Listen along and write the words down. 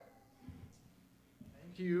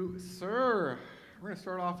you, sir. We're going to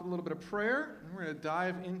start off with a little bit of prayer, and we're going to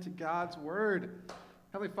dive into God's Word.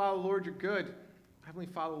 Heavenly Father, Lord, you're good. Heavenly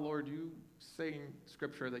Father, Lord, you say in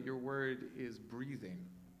Scripture that your Word is breathing.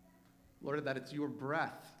 Lord, that it's your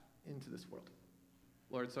breath into this world.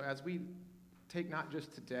 Lord, so as we take not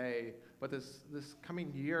just today, but this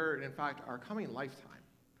coming year, and in fact, our coming lifetime,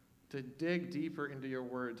 to dig deeper into your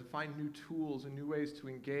word, to find new tools and new ways to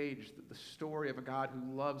engage the story of a God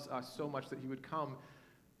who loves us so much that he would come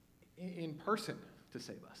in person to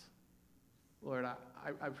save us. Lord,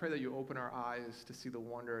 I pray that you open our eyes to see the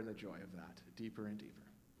wonder and the joy of that deeper and deeper.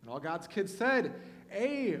 And all God's kids said,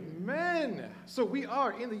 amen. So we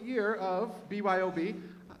are in the year of BYOB.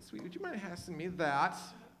 Sweet, would you mind passing me that?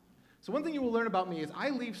 So one thing you will learn about me is I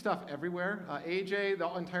leave stuff everywhere. AJ, the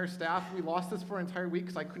entire staff, we lost this for an entire week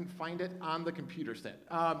because I couldn't find it on the computer set.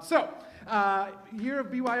 Year of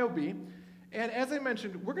BYOB. And as I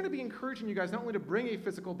mentioned, we're going to be encouraging you guys not only to bring a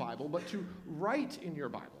physical Bible, but to write in your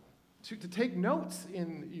Bible, to take notes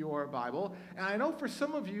in your Bible. And I know for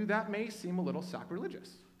some of you that may seem a little sacrilegious.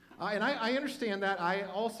 And I understand that. I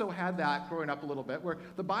also had that growing up a little bit, where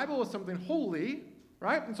the Bible was something holy,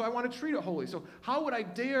 right? And so I want to treat it holy. So how would I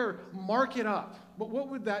dare mark it up? But what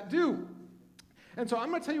would that do? And so I'm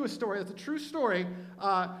going to tell you a story. It's a true story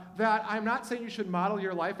that I'm not saying you should model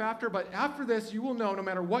your life after, but after this, you will know no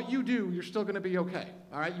matter what you do, you're still going to be okay.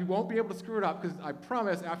 All right? You won't be able to screw it up because I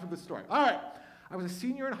promise after this story. All right. I was a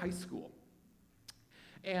senior in high school.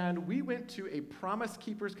 And we went to a Promise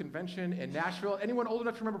Keepers convention in Nashville. Anyone old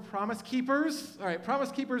enough to remember Promise Keepers? All right,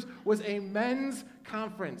 Promise Keepers was a men's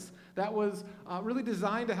conference that was really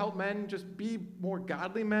designed to help men just be more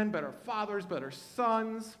godly men, better fathers, better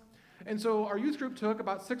sons. And so our youth group took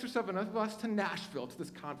about 6 or 7 of us to Nashville to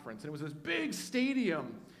this conference. And it was this big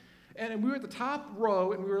stadium. And we were at the top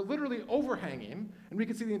row, and we were literally overhanging, and we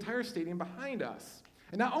could see the entire stadium behind us.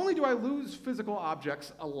 And not only do I lose physical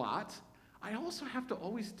objects a lot, I also have to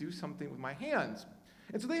always do something with my hands.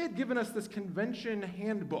 And so they had given us this convention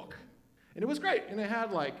handbook. And it was great. And it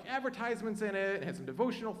had like advertisements in it. It had some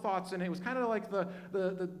devotional thoughts in it. It was kind of like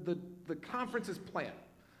the conference's plan.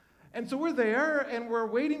 And so we're there, and we're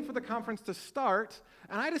waiting for the conference to start.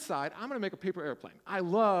 And I decide I'm going to make a paper airplane. I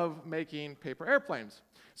love making paper airplanes.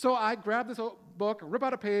 So I grab this book, rip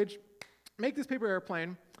out a page, make this paper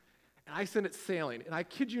airplane, and I send it sailing. And I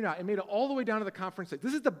kid you not, it made it all the way down to the conference stage.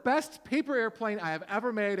 This is the best paper airplane I have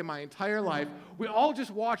ever made in my entire life. We all just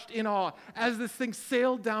watched in awe as this thing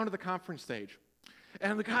sailed down to the conference stage.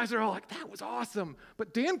 And the guys are all like, that was awesome.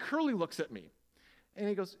 But Dan Curley looks at me, and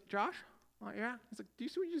he goes, Josh? I'm like, yeah. He's like, do you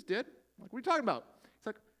see what you just did? I'm like, what are you talking about? He's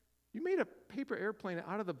like, you made a paper airplane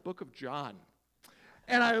out of the book of John.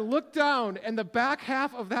 And I looked down, and the back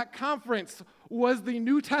half of that conference was the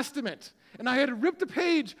New Testament. And I had ripped a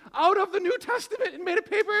page out of the New Testament and made a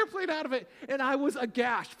paper airplane out of it. And I was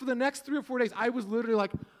aghast. For the next 3 or 4 days, I was literally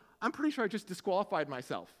like, I'm pretty sure I just disqualified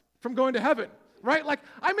myself from going to heaven, right? Like,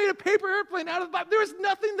 I made a paper airplane out of the Bible. There's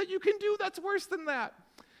nothing that you can do that's worse than that.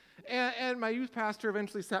 And my youth pastor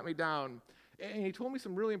eventually sat me down, and he told me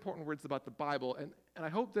some really important words about the Bible. And I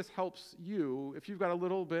hope this helps you if you've got a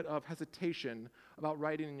little bit of hesitation about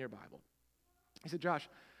writing in your Bible. He said, Josh,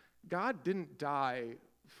 God didn't die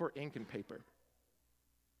for ink and paper.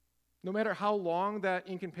 No matter how long that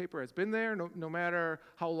ink and paper has been there, no matter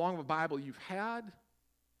how long of a Bible you've had,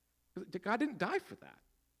 God didn't die for that.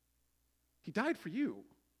 He died for you.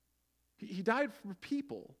 He died for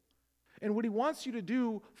people. And what he wants you to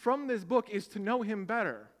do from this book is to know him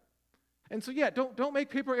better. And so, yeah, don't make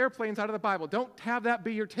paper airplanes out of the Bible. Don't have that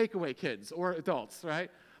be your takeaway, kids or adults, right?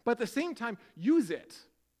 But at the same time, use it.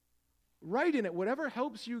 Write in it, whatever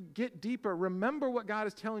helps you get deeper. Remember what God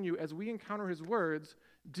is telling you as we encounter his words.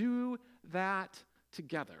 Do that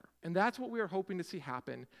together. And that's what we are hoping to see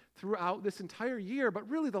happen throughout this entire year, but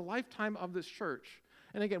really the lifetime of this church.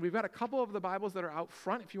 And again, we've got a couple of the Bibles that are out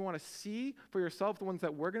front if you want to see for yourself the ones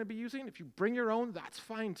that we're going to be using. If you bring your own, that's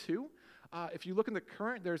fine too. If you look in the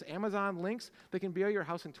current, there's Amazon links. They can be at your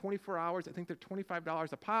house in 24 hours. I think they're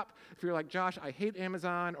 $25 a pop. If you're like, Josh, I hate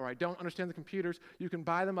Amazon or I don't understand the computers, you can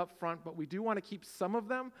buy them up front. But we do want to keep some of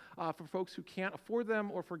them for folks who can't afford them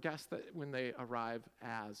or for guests that when they arrive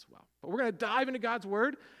as well. But we're going to dive into God's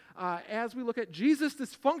Word as we look at Jesus'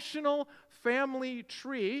 dysfunctional family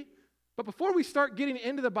tree. But before we start getting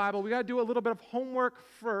into the Bible, we got to do a little bit of homework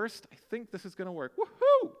first. I think this is going to work.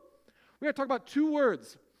 Woohoo! We got to talk about 2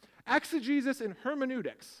 words. Exegesis and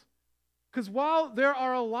hermeneutics. Because while there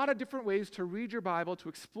are a lot of different ways to read your Bible, to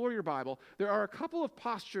explore your Bible, there are a couple of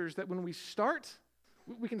postures that when we start,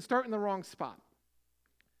 we can start in the wrong spot.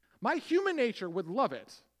 My human nature would love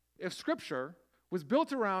it if Scripture was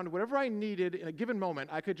built around whatever I needed in a given moment.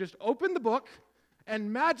 I could just open the book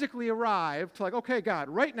and magically arrive to okay, God,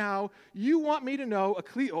 right now, you want me to know,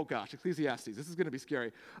 Ecclesiastes, this is going to be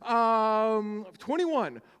scary.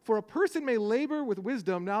 21, for a person may labor with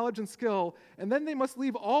wisdom, knowledge, and skill, and then they must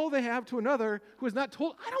leave all they have to another who is not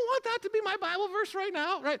told. I don't want that to be my Bible verse right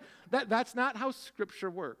now, right? That's not how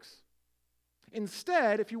Scripture works.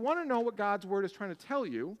 Instead, if you want to know what God's Word is trying to tell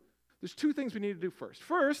you, there's two things we need to do first.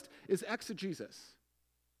 First is exegesis.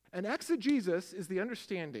 And exegesis is the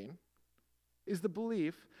understanding, is the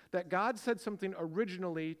belief that God said something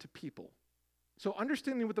originally to people. So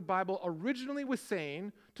understanding what the Bible originally was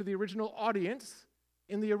saying to the original audience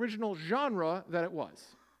in the original genre that it was.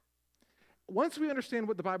 Once we understand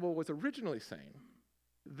what the Bible was originally saying,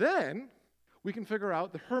 then we can figure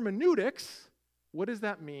out the hermeneutics. What does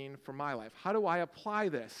that mean for my life? How do I apply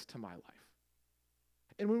this to my life?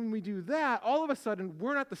 And when we do that, all of a sudden,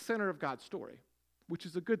 we're not the center of God's story, which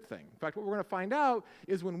is a good thing. In fact, what we're going to find out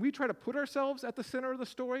is when we try to put ourselves at the center of the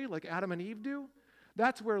story, like Adam and Eve do,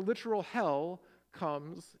 that's where literal hell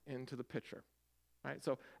comes into the picture. Right?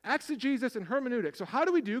 So exegesis and hermeneutics. So how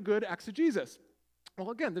do we do good exegesis?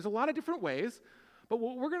 Well, again, there's a lot of different ways, but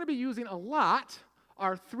what we're going to be using a lot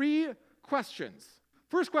are three questions.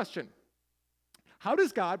 First question, how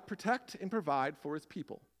does God protect and provide for his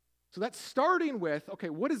people? So that's starting with, okay,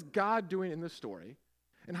 what is God doing in this story?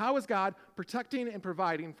 And how is God protecting and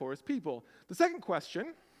providing for his people? The second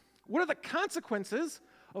question, what are the consequences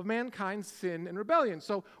of mankind's sin and rebellion?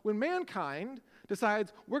 So when mankind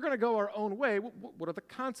decides we're going to go our own way, what are the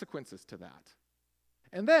consequences to that?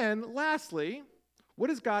 And then lastly, what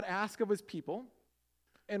does God ask of his people?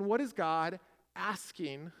 And what is God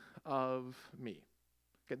asking of me?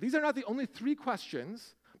 Okay, these are not the only three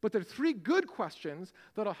questions, but they're three good questions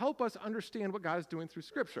that'll help us understand what God is doing through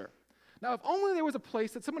Scripture. Now, if only there was a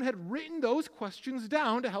place that someone had written those questions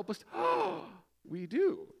down to help us. We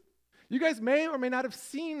do. You guys may or may not have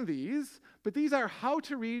seen these, but these are how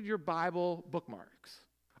to read your Bible bookmarks.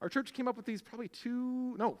 Our church came up with these probably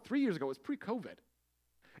 3 years ago. It was pre-COVID.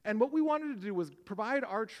 And what we wanted to do was provide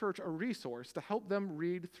our church a resource to help them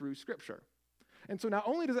read through Scripture. And so not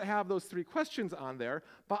only does it have those three questions on there,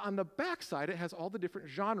 but on the backside it has all the different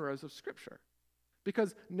genres of Scripture.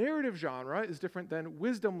 Because narrative genre is different than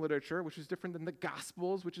wisdom literature, which is different than the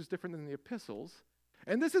Gospels, which is different than the epistles.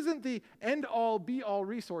 And this isn't the end-all, be-all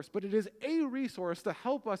resource, but it is a resource to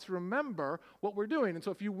help us remember what we're doing. And so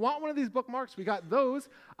if you want one of these bookmarks, we got those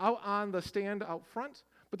out on the stand out front.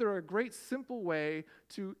 But they're a great, simple way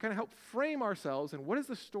to kind of help frame ourselves in what is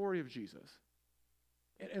the story of Jesus?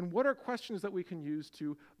 And what are questions that we can use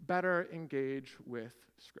to better engage with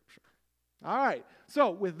Scripture? All right,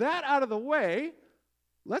 so with that out of the way,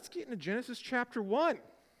 let's get into Genesis chapter 1.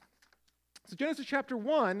 So Genesis chapter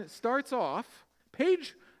 1 starts off,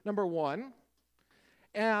 page number 1,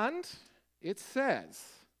 and it says,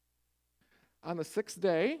 on the sixth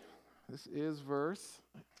day, this is verse.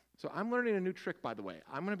 So I'm learning a new trick, by the way.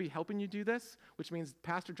 I'm going to be helping you do this, which means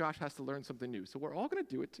Pastor Josh has to learn something new. So we're all going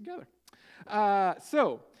to do it together.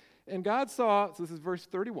 And God saw, so this is verse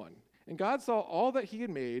 31, and God saw all that he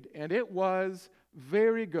had made, and it was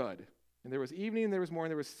very good. And there was evening, and there was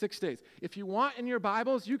morning, there was 6 days. If you want in your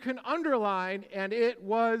Bibles, you can underline, and it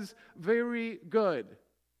was very good.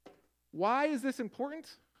 Why is this important?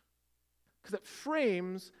 Because it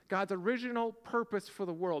frames God's original purpose for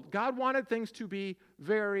the world. God wanted things to be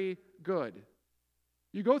very good.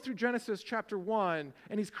 You go through Genesis chapter 1,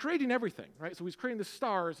 and he's creating everything, right? So he's creating the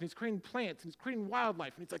stars, and he's creating plants, and he's creating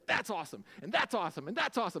wildlife, and he's like, that's awesome, and that's awesome, and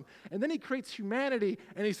that's awesome. And then he creates humanity,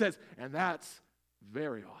 and he says, and that's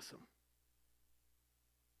very awesome.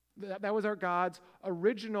 That was our God's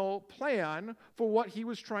original plan for what he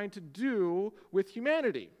was trying to do with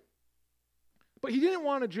humanity. But he didn't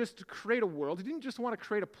want to just create a world. He didn't just want to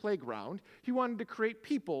create a playground. He wanted to create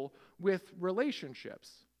people with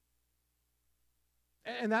relationships.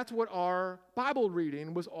 And that's what our Bible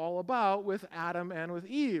reading was all about with Adam and with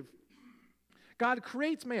Eve. God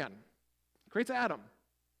creates man, creates Adam,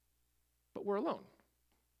 but we're alone.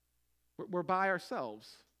 We're by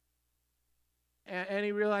ourselves. And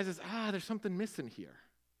he realizes, there's something missing here.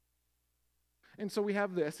 And so we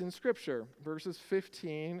have this in Scripture, verses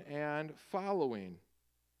 15 and following.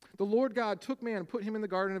 The Lord God took man and put him in the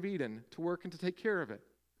Garden of Eden to work and to take care of it.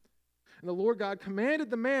 And the Lord God commanded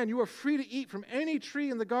the man, you are free to eat from any tree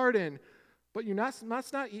in the garden, but you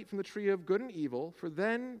must not eat from the tree of good and evil, for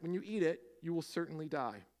then when you eat it, you will certainly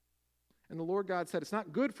die. And the Lord God said, it's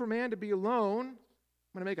not good for man to be alone.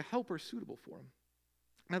 I'm going to make a helper suitable for him.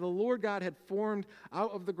 Now the Lord God had formed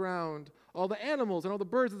out of the ground all the animals and all the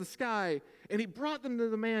birds of the sky, and he brought them to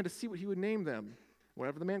the man to see what he would name them.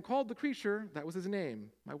 Whatever the man called the creature, that was his name.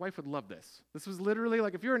 My wife would love this. This was literally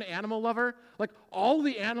like if you're an animal lover, like all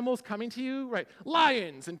the animals coming to you, right?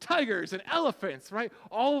 Lions and tigers and elephants, right?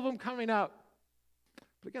 All of them coming out.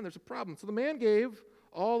 But again, there's a problem. So the man gave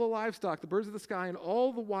all the livestock, the birds of the sky, and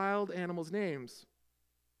all the wild animals names.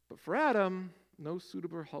 But for Adam, no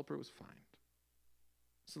suitable helper was found.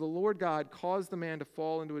 So the Lord God caused the man to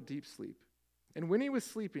fall into a deep sleep. And when he was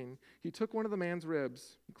sleeping, he took one of the man's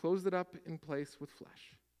ribs and closed it up in place with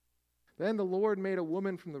flesh. Then the Lord made a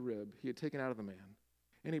woman from the rib he had taken out of the man,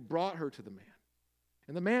 and he brought her to the man.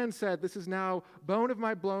 And the man said, "This is now bone of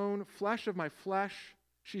my bone, flesh of my flesh.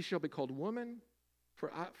 She shall be called woman,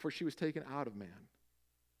 for she was taken out of man.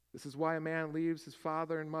 This is why a man leaves his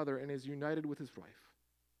father and mother and is united with his wife,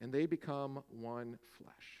 and they become one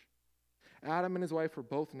flesh." Adam and his wife were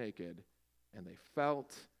both naked, and they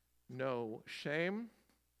felt no shame.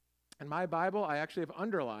 In my Bible, I actually have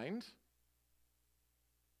underlined,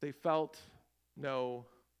 they felt no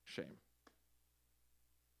shame.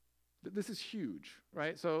 This is huge,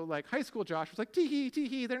 right? So like high school Josh was like,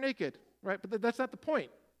 tee-hee, they're naked, right? But that's not the point.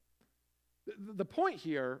 The point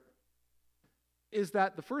here is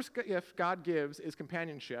that the first gift God gives is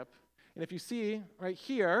companionship. And if you see right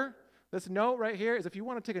here, this note right here is if you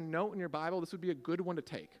want to take a note in your Bible, this would be a good one to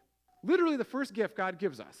take. Literally the first gift God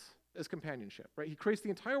gives us is companionship, right? He creates the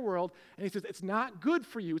entire world, and he says, it's not good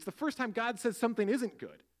for you. It's the first time God says something isn't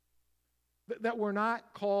good, that we're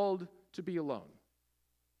not called to be alone,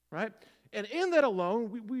 right? And in that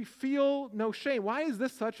alone, we feel no shame. Why is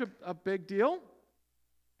this such a big deal?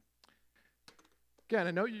 Again,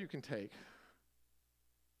 a note you can take.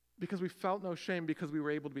 Because we felt no shame because we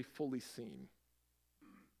were able to be fully seen.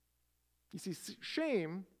 You see,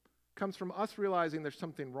 shame comes from us realizing there's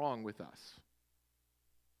something wrong with us.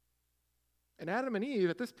 And Adam and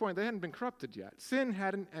Eve, at this point, they hadn't been corrupted yet. Sin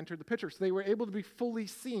hadn't entered the picture, so they were able to be fully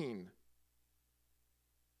seen.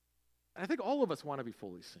 And I think all of us want to be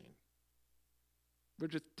fully seen. We're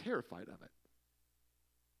just terrified of it.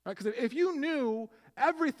 Right? Because if you knew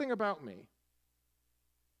everything about me,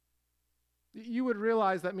 you would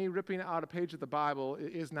realize that me ripping out a page of the Bible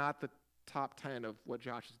is not the top 10 of what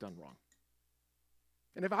Josh has done wrong.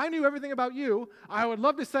 And if I knew everything about you, I would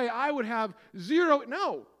love to say I would have zero.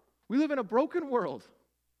 No, we live in a broken world.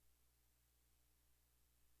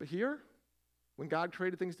 But here, when God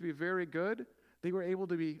created things to be very good, they were able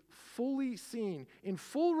to be fully seen, in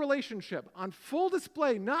full relationship, on full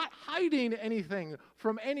display, not hiding anything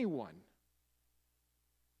from anyone.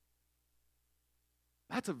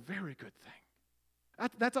 That's a very good thing.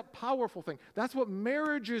 That's a powerful thing. That's what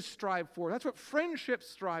marriages strive for. That's what friendships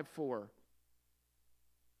strive for.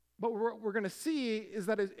 But what we're going to see is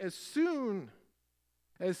that as soon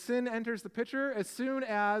as sin enters the picture, as soon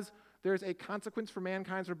as there's a consequence for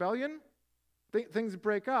mankind's rebellion, things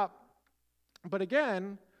break up. But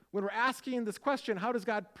again, when we're asking this question, how does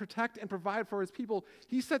God protect and provide for his people,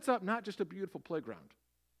 he sets up not just a beautiful playground.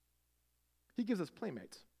 He gives us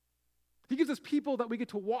playmates. He gives us people that we get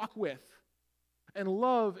to walk with and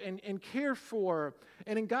love and care for.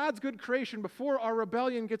 And in God's good creation, before our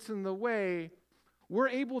rebellion gets in the way, we're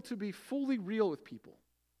able to be fully real with people.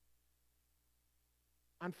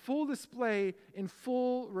 On full display, in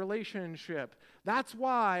full relationship. That's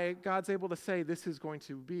why God's able to say this is going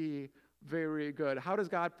to be very good. How does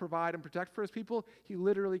God provide and protect for his people? He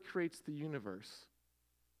literally creates the universe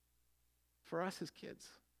for us, his kids.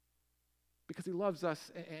 Because he loves us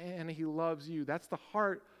and he loves you. That's the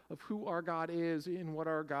heart of who our God is and what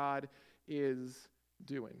our God is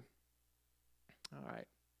doing. All right.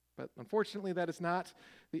 But unfortunately, that is not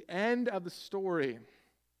the end of the story.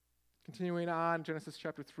 Continuing on, Genesis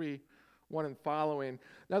chapter 3, 1 and following.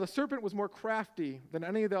 Now the serpent was more crafty than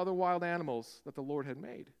any of the other wild animals that the Lord had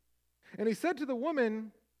made. And he said to the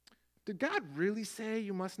woman, "Did God really say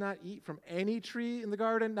you must not eat from any tree in the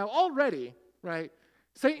garden?" Now already, right,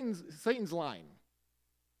 Satan's lying.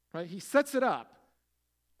 Right? He sets it up.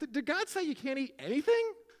 Did God say you can't eat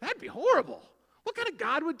anything? That'd be horrible. What kind of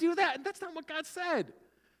God would do that? And that's not what God said.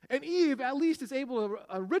 And Eve at least is able to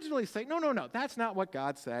originally say, no, that's not what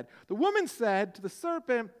God said. The woman said to the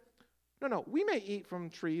serpent, no, we may eat from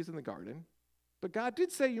trees in the garden, but God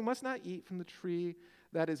did say you must not eat from the tree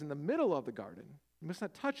that is in the middle of the garden. You must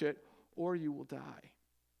not touch it, or you will die.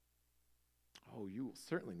 Oh, you will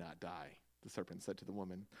certainly not die, the serpent said to the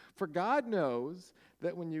woman. For God knows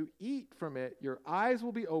that when you eat from it, your eyes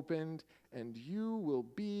will be opened, and you will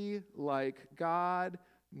be like God,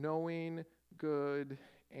 knowing good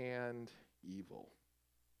and evil.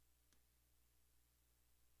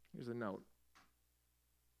 Here's a note.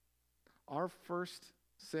 Our first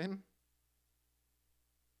sin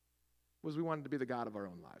was we wanted to be the God of our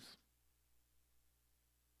own lives.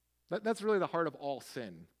 That's really the heart of all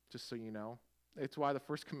sin, just so you know. It's why the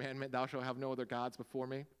first commandment, thou shalt have no other gods before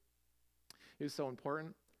me, is so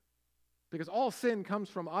important. Because all sin comes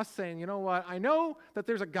from us saying, you know what, I know that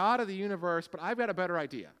there's a God of the universe, but I've got a better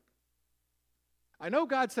idea. I know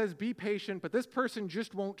God says be patient, but this person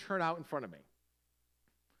just won't turn out in front of me.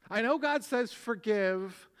 I know God says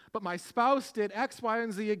forgive, but my spouse did X, Y,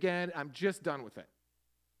 and Z again. I'm just done with it.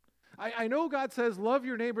 I know God says love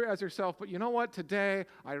your neighbor as yourself, but you know what? Today,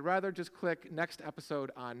 I'd rather just click next episode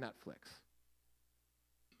on Netflix.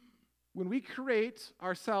 When we create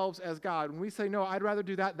ourselves as God, when we say, no, I'd rather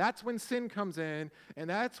do that, that's when sin comes in, and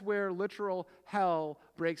that's where literal hell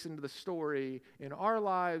breaks into the story in our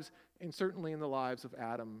lives, and certainly in the lives of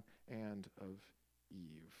Adam and of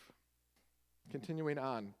Eve. Continuing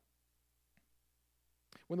on.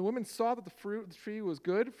 When the woman saw that the fruit of the tree was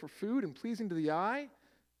good for food and pleasing to the eye,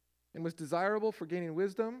 and was desirable for gaining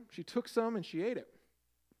wisdom, she took some and she ate it.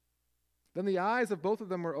 Then the eyes of both of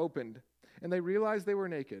them were opened, and they realized they were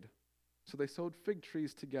naked. So they sewed fig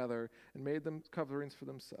trees together and made them coverings for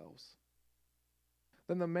themselves.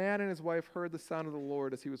 Then the man and his wife heard the sound of the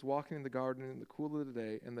Lord as he was walking in the garden in the cool of the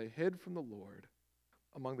day, and they hid from the Lord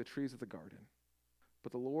among the trees of the garden.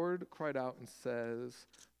 But the Lord cried out and says,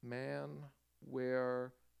 man,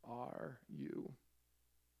 where are you?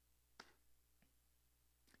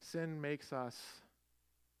 Sin makes us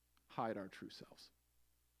hide our true selves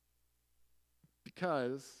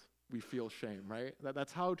because we feel shame, right?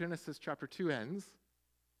 That's how Genesis chapter 2 ends.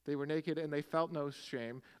 They were naked and they felt no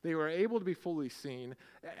shame. They were able to be fully seen.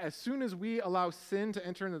 As soon as we allow sin to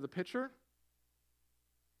enter into the picture,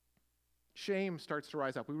 shame starts to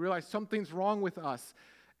rise up. We realize something's wrong with us.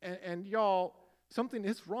 And y'all, something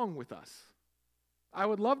is wrong with us. I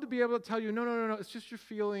would love to be able to tell you, no, it's just your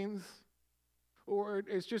feelings. Or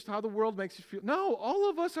it's just how the world makes you feel. No, all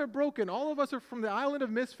of us are broken. All of us are from the island of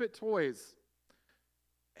misfit toys.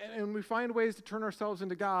 And we find ways to turn ourselves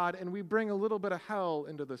into God, and we bring a little bit of hell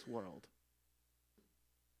into this world.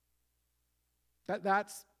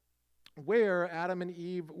 That's where Adam and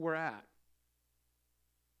Eve were at.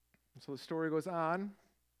 And so the story goes on.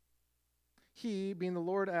 He, being the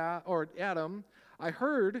Lord, or Adam, I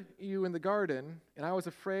heard you in the garden, and I was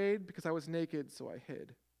afraid because I was naked, so I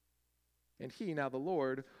hid. And he, now the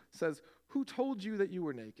Lord, says, who told you that you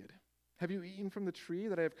were naked? Have you eaten from the tree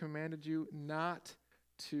that I have commanded you not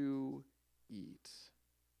to eat?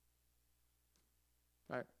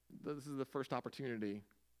 All right, this is the first opportunity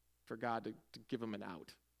for God to give them an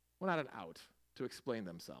out. Well, not an out, to explain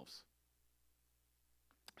themselves.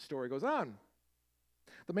 Story goes on.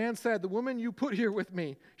 The man said, the woman you put here with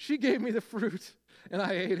me, she gave me the fruit, and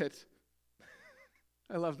I ate it.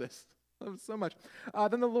 I love this. I love it so much.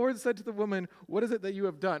 Then the Lord said to the woman, what is it that you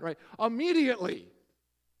have done? Right? Immediately,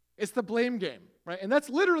 it's the blame game, right? And that's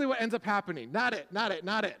literally what ends up happening. Not it,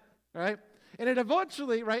 right? And it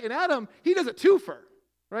eventually, right, in Adam, he does a twofer,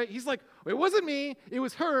 right? He's like, it wasn't me, it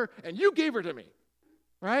was her, and you gave her to me,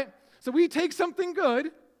 right? So we take something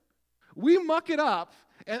good, we muck it up,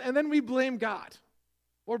 and then we blame God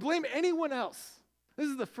or blame anyone else. This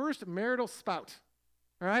is the first marital spout,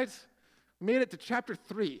 all right? We made it to chapter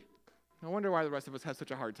 3. No wonder why the rest of us have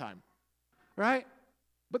such a hard time, right?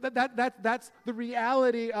 But that's the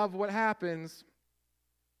reality of what happens.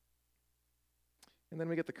 And then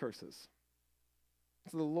we get the curses.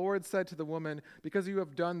 So the Lord said to the woman, because you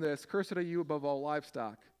have done this, cursed are you above all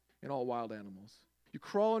livestock and all wild animals. You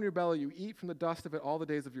crawl on your belly, you eat from the dust of it all the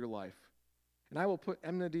days of your life. And I will put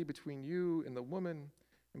enmity between you and the woman,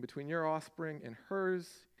 and between your offspring and hers.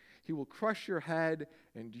 He will crush your head,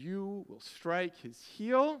 and you will strike his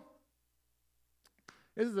heel.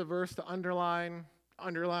 This is a verse to underline.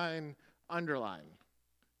 And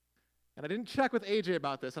I didn't check with AJ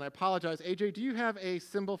about this, and I apologize. AJ, do you have a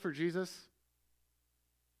symbol for Jesus?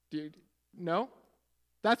 No?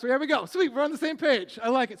 There we go. Sweet, we're on the same page. I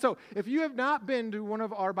like it. So if you have not been to one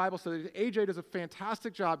of our Bible studies, AJ does a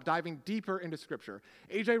fantastic job diving deeper into Scripture.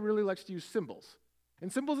 AJ really likes to use symbols.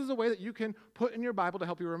 And symbols is a way that you can put in your Bible to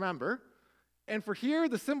help you remember. And for here,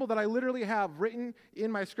 the symbol that I literally have written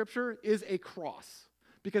in my Scripture is a cross.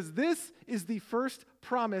 Because this is the first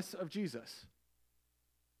promise of Jesus.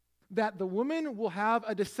 That the woman will have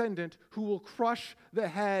a descendant who will crush the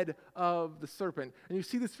head of the serpent. And you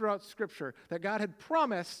see this throughout Scripture, that God had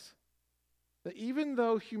promised that even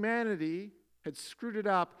though humanity had screwed it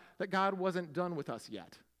up, that God wasn't done with us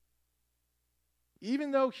yet.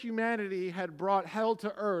 Even though humanity had brought hell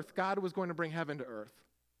to earth, God was going to bring heaven to earth.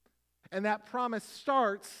 And that promise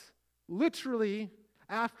starts literally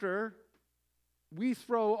after we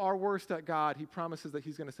throw our worst at God, he promises that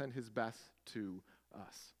he's going to send his best to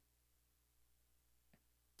us.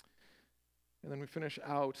 And then we finish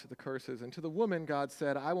out the curses. And to the woman, God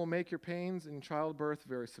said, I will make your pains in childbirth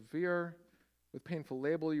very severe. With painful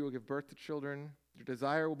labor, you will give birth to children. Your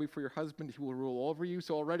desire will be for your husband. He will rule over you.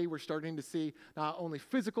 So already we're starting to see not only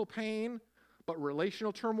physical pain, but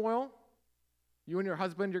relational turmoil. You and your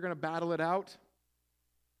husband, you're going to battle it out.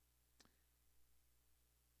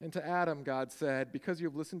 And to Adam, God said, because you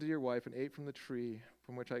have listened to your wife and ate from the tree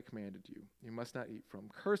from which I commanded you, you must not eat from.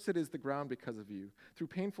 Cursed is the ground because of you. Through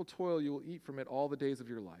painful toil you will eat from it all the days of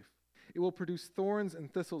your life. It will produce thorns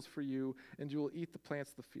and thistles for you, and you will eat the plants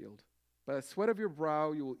of the field. By the sweat of your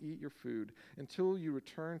brow you will eat your food until you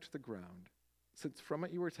return to the ground, since from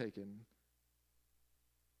it you were taken.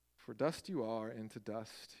 For dust you are, and to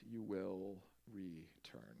dust you will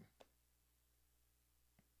return.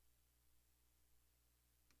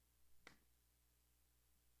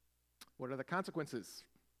 What are the consequences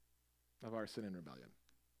of our sin and rebellion?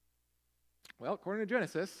 Well, according to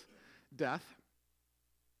Genesis, death.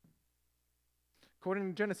 According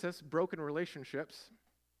to Genesis, broken relationships,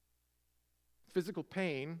 physical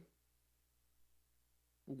pain,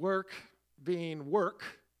 work being work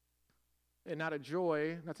and not a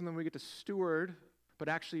joy, not something we get to steward, but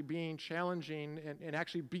actually being challenging and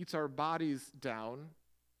actually beats our bodies down.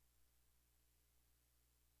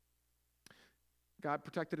 God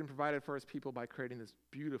protected and provided for his people by creating this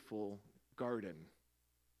beautiful garden,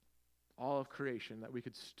 all of creation that we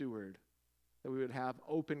could steward, that we would have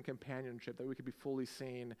open companionship, that we could be fully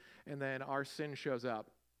seen. And then our sin shows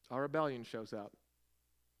up, our rebellion shows up,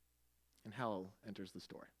 and hell enters the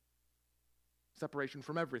story. Separation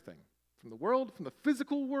from everything, from the world, from the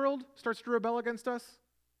physical world starts to rebel against us.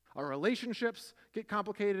 Our relationships get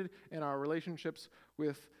complicated, and our relationships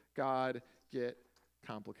with God get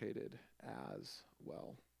complicated as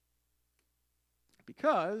well.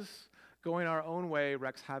 Because going our own way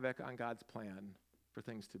wreaks havoc on God's plan for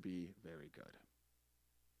things to be very good.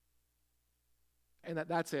 And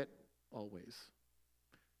that's it always.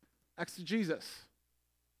 Exegesis.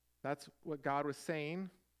 That's what God was saying.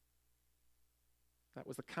 That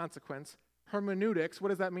was the consequence. Hermeneutics, what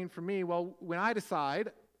does that mean for me? Well, when I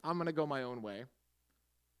decide I'm going to go my own way,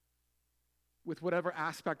 with whatever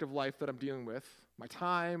aspect of life that I'm dealing with, my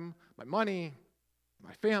time, my money,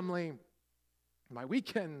 my family, my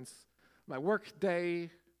weekends, my work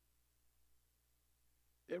day,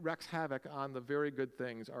 it wreaks havoc on the very good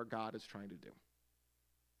things our God is trying to do.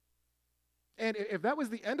 And if that was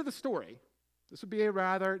the end of the story, this would be a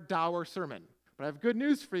rather dour sermon. But I have good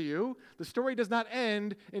news for you. The story does not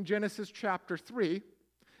end in Genesis chapter 3.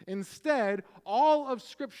 Instead, all of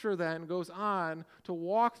Scripture then goes on to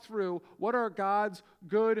walk through what are God's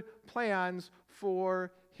good plans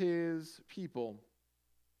for his people.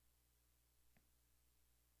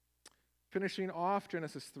 Finishing off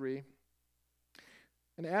Genesis 3,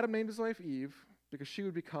 and Adam named his wife Eve because she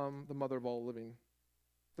would become the mother of all living.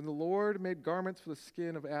 Then the Lord made garments for the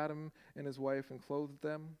skin of Adam and his wife and clothed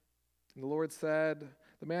them. And the Lord said,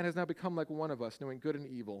 the man has now become like one of us, knowing good and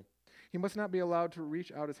evil. He must not be allowed to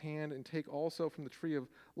reach out his hand and take also from the tree of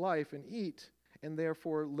life and eat, and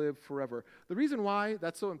therefore live forever. The reason why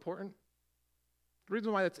that's so important, the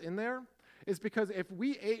reason why that's in there, is because if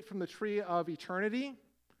we ate from the tree of eternity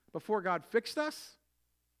before God fixed us,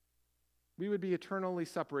 we would be eternally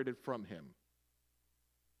separated from him.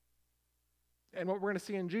 And what we're going to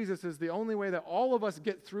see in Jesus is the only way that all of us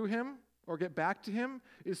get through him or get back to him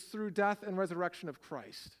is through death and resurrection of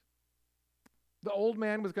Christ. The old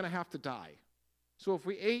man was going to have to die. So if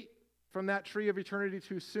we ate from that tree of eternity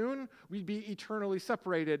too soon, we'd be eternally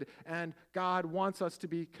separated, and God wants us to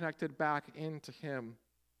be connected back into him.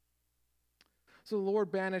 So the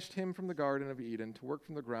Lord banished him from the Garden of Eden to work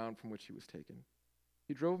from the ground from which he was taken.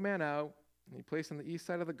 He drove man out, and he placed on the east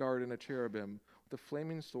side of the garden a cherubim with a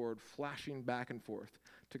flaming sword flashing back and forth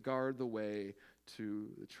to guard the way to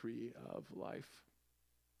the tree of life.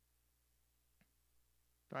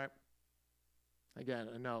 All right? Again,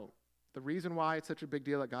 a note. The reason why it's such a big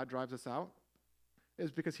deal that God drives us out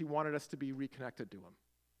is because he wanted us to be reconnected to him.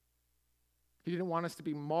 He didn't want us to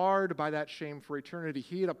be marred by that shame for eternity.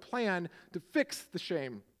 He had a plan to fix the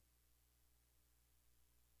shame.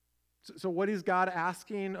 So what is God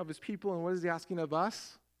asking of his people, and what is he asking of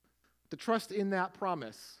us? To trust in that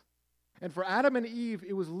promise. And for Adam and Eve,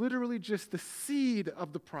 it was literally just the seed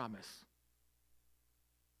of the promise.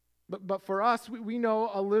 But for us, we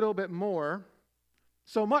know a little bit more.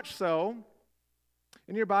 So much so,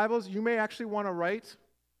 in your Bibles, you may actually want to write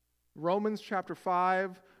Romans chapter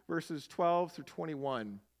 5, verses 12 through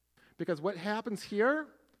 21. Because what happens here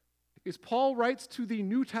is Paul writes to the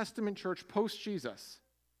New Testament church post-Jesus,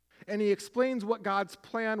 and he explains what God's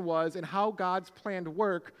plan was and how God's plan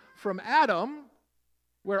worked from Adam,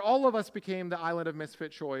 where all of us became the island of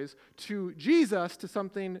misfit toys, to Jesus, to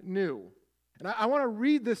something new. And I want to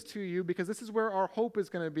read this to you because this is where our hope is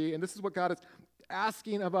going to be, and this is what God is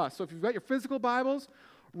asking of us. So if you've got your physical Bibles,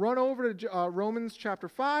 run over to Romans chapter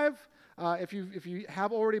 5. If you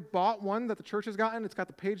have already bought one that the church has gotten, it's got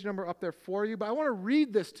the page number up there for you. But I want to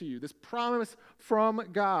read this to you, this promise from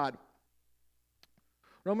God.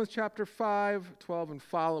 Romans chapter 5, 12 and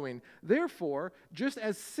following. Therefore, just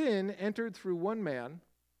as sin entered through one man,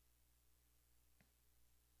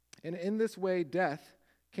 and in this way death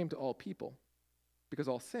came to all people, because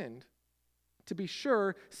all sinned. To be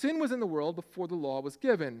sure, sin was in the world before the law was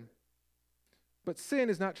given. But sin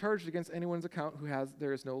is not charged against anyone's account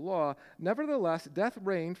there is no law. Nevertheless, death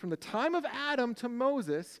reigned from the time of Adam to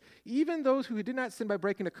Moses, even those who did not sin by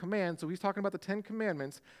breaking a command. So he's talking about the 10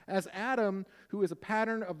 Commandments, as Adam, who is a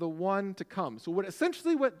pattern of the one to come. So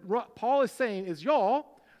what Paul is saying is, y'all,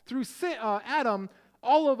 through sin, Adam,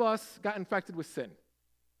 all of us got infected with sin.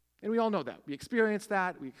 And we all know that. We experience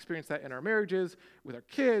that. We experience that in our marriages, with our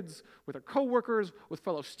kids, with our coworkers, with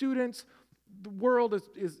fellow students. The world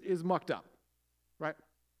is mucked up, right?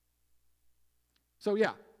 So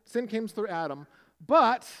yeah, sin came through Adam,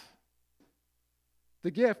 but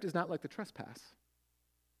the gift is not like the trespass.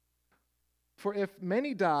 For if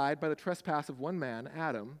many died by the trespass of one man,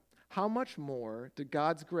 Adam, how much more did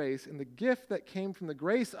God's grace and the gift that came from the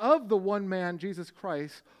grace of the one man, Jesus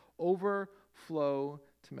Christ, overflow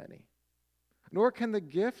to many? Nor can the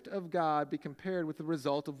gift of God be compared with the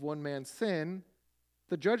result of one man's sin.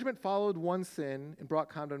 The judgment followed one sin and brought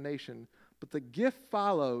condemnation, but the gift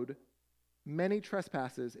followed many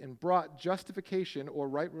trespasses and brought justification or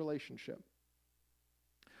right relationship.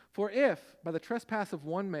 For if, by the trespass of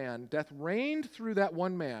one man, death reigned through that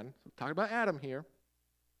one man, so talking about Adam here,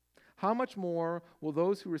 how much more will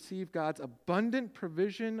those who receive God's abundant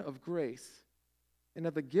provision of grace and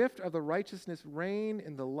of the gift of the righteousness reign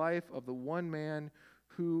in the life of the one man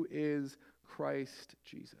who is Christ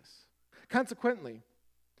Jesus? Consequently,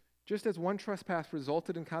 just as one trespass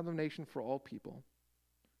resulted in condemnation for all people,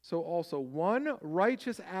 so also one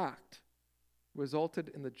righteous act resulted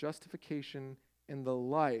in the justification in the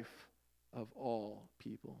life of all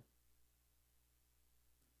people.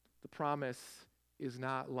 The promise is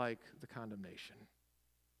not like the condemnation.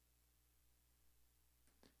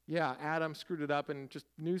 Yeah, Adam screwed it up, and just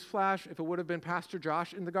newsflash, if it would have been Pastor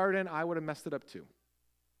Josh in the garden, I would have messed it up too.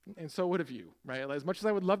 And so would have you, right? As much as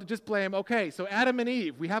I would love to just blame, okay, so Adam and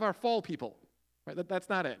Eve, we have our fall people, right? That's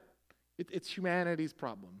not it. It's humanity's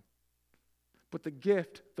problem. But the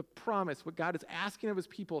gift, the promise, what God is asking of his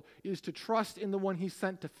people is to trust in the one he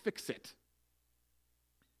sent to fix it.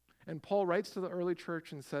 And Paul writes to the early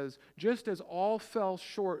church and says, just as all fell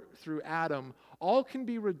short through Adam, all can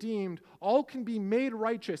be redeemed, all can be made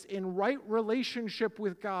righteous in right relationship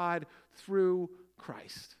with God through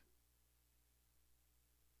Christ.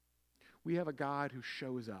 We have a God who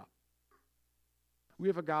shows up. We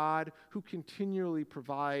have a God who continually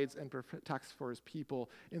provides and protects for his people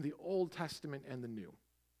in the Old Testament and the New.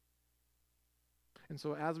 And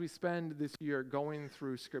so as we spend this year going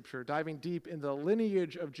through Scripture, diving deep in the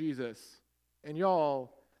lineage of Jesus, and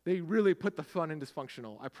y'all, they really put the fun in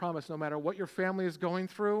dysfunctional. I promise, no matter what your family is going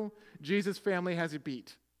through, Jesus' family has it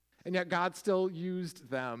beat. And yet God still used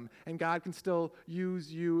them, and God can still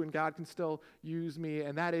use you, and God can still use me,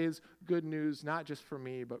 and that is good news, not just for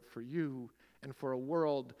me, but for you, and for a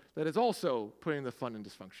world that is also putting the fun in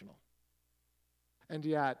dysfunctional. And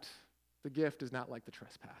yet, the gift is not like the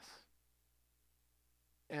trespass.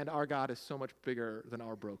 And our God is so much bigger than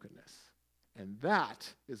our brokenness. And that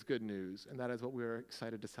is good news, and that is what we're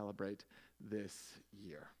excited to celebrate this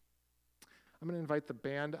year. I'm going to invite the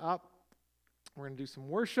band up. We're going to do some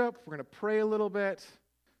worship. We're going to pray a little bit.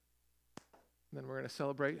 And then we're going to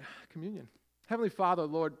celebrate communion. Heavenly Father,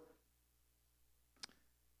 Lord,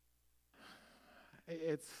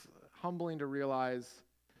 it's humbling to realize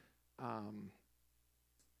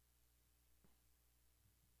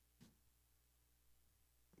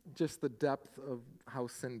just the depth of how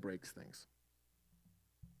sin breaks things.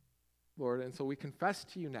 Lord, and so we confess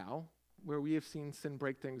to you now where we have seen sin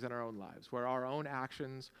break things in our own lives, where our own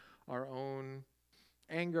actions, our own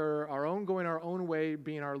anger, our own going our own way,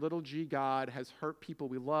 being our little g God, has hurt people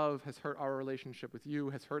we love, has hurt our relationship with you,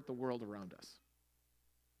 has hurt the world around us.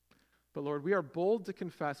 But Lord, we are bold to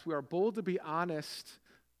confess, we are bold to be honest,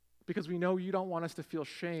 because we know you don't want us to feel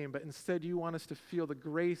shame, but instead you want us to feel the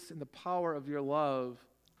grace and the power of your love,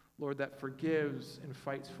 Lord, that forgives and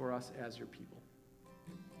fights for us as your people.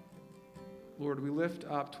 Lord, we lift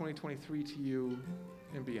up 2023 to you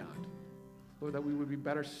and beyond. Lord, that we would be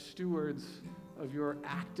better stewards of your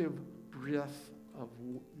active breath of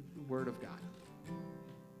the Word of God.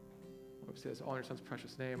 Lord, we say this all in your Son's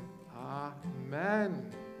precious name.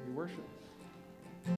 Amen. We worship.